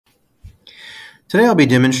Today I'll be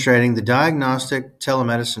demonstrating the diagnostic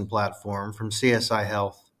telemedicine platform from CSI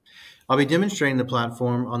Health. I'll be demonstrating the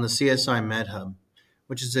platform on the CSI MedHub,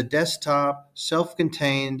 which is a desktop,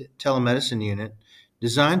 self-contained telemedicine unit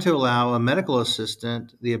designed to allow a medical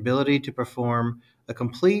assistant the ability to perform a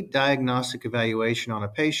complete diagnostic evaluation on a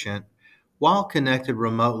patient while connected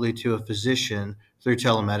remotely to a physician through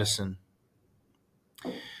telemedicine.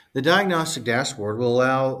 The diagnostic dashboard will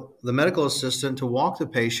allow the medical assistant to walk the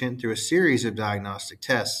patient through a series of diagnostic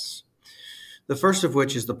tests, the first of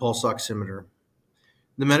which is the pulse oximeter.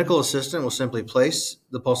 The medical assistant will simply place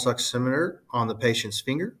the pulse oximeter on the patient's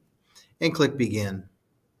finger and click Begin.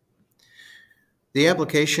 The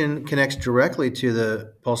application connects directly to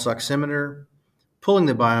the pulse oximeter, pulling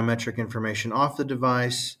the biometric information off the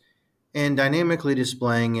device and dynamically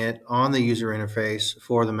displaying it on the user interface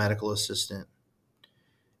for the medical assistant.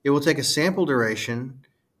 It will take a sample duration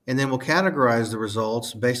and then will categorize the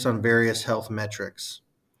results based on various health metrics.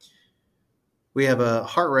 We have a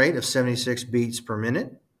heart rate of 76 beats per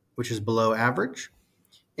minute, which is below average,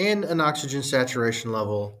 and an oxygen saturation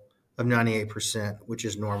level of 98%, which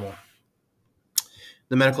is normal.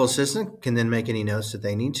 The medical assistant can then make any notes that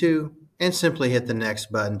they need to and simply hit the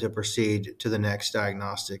next button to proceed to the next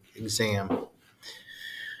diagnostic exam.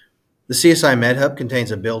 The CSI MedHub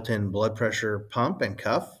contains a built-in blood pressure pump and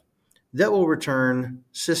cuff that will return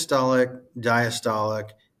systolic, diastolic,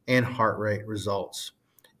 and heart rate results.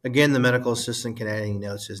 Again, the medical assistant can add any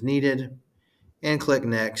notes as needed and click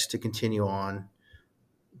Next to continue on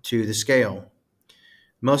to the scale.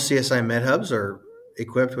 Most CSI MedHubs are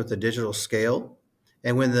equipped with a digital scale,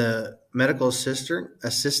 and when the medical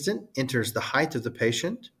assistant enters the height of the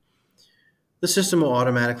patient, the system will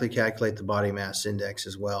automatically calculate the body mass index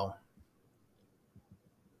as well.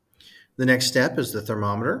 The next step is the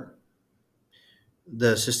thermometer.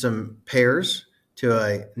 The system pairs to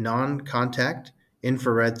a non-contact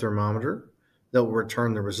infrared thermometer that will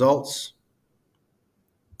return the results.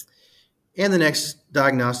 And the next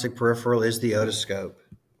diagnostic peripheral is the otoscope.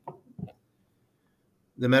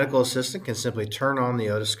 The medical assistant can simply turn on the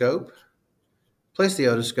otoscope, place the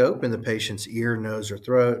otoscope in the patient's ear, nose, or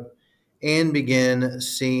throat, and begin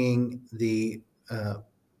seeing the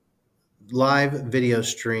live video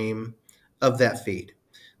stream of that feed.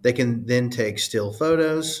 They can then take still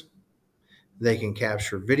photos. They can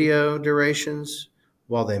capture video durations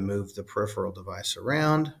while they move the peripheral device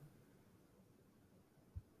around.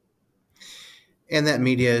 And that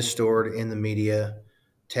media is stored in the media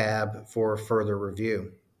tab for further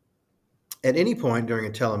review. At any point during a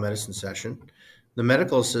telemedicine session, the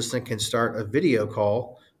medical assistant can start a video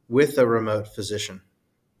call with a remote physician.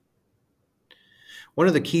 One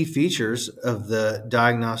of the key features of the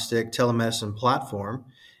diagnostic telemedicine platform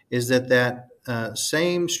is that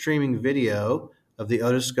same streaming video of the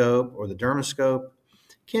otoscope or the dermoscope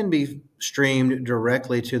can be streamed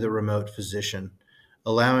directly to the remote physician,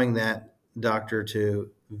 allowing that doctor to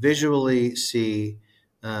visually see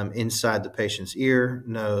inside the patient's ear,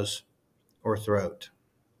 nose, or throat.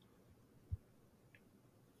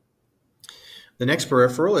 The next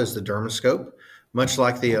peripheral is the dermoscope. Much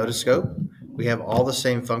like the otoscope, we have all the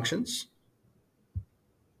same functions.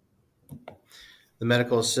 The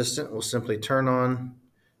medical assistant will simply turn on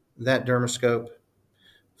that dermoscope,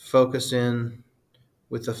 focus in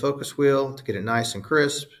with the focus wheel to get it nice and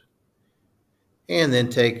crisp, and then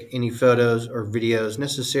take any photos or videos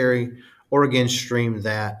necessary, or again stream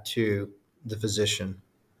that to the physician.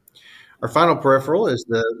 Our final peripheral is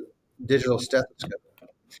the digital stethoscope.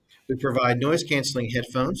 We provide noise-canceling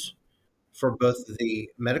headphones for both the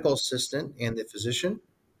medical assistant and the physician,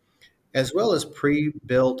 as well as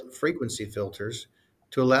pre-built frequency filters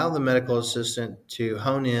to allow the medical assistant to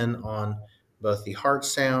hone in on both the heart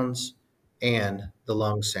sounds and the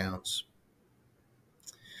lung sounds.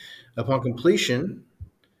 Upon completion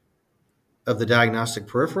of the diagnostic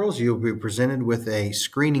peripherals, you will be presented with a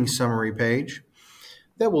screening summary page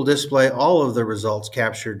that will display all of the results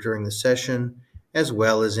captured during the session, as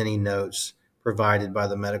well as any notes provided by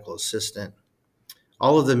the medical assistant.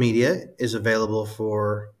 All of the media is available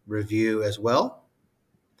for review as well,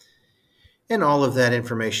 and all of that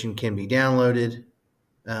information can be downloaded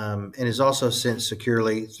and is also sent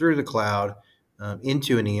securely through the cloud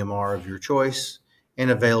into an EMR of your choice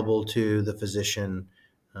and available to the physician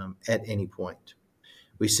at any point.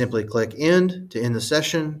 We simply click End to end the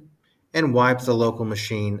session and wipe the local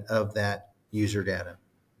machine of that user data.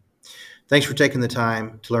 Thanks for taking the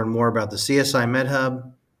time to learn more about the CSI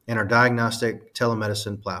MedHub and our diagnostic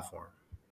telemedicine platform.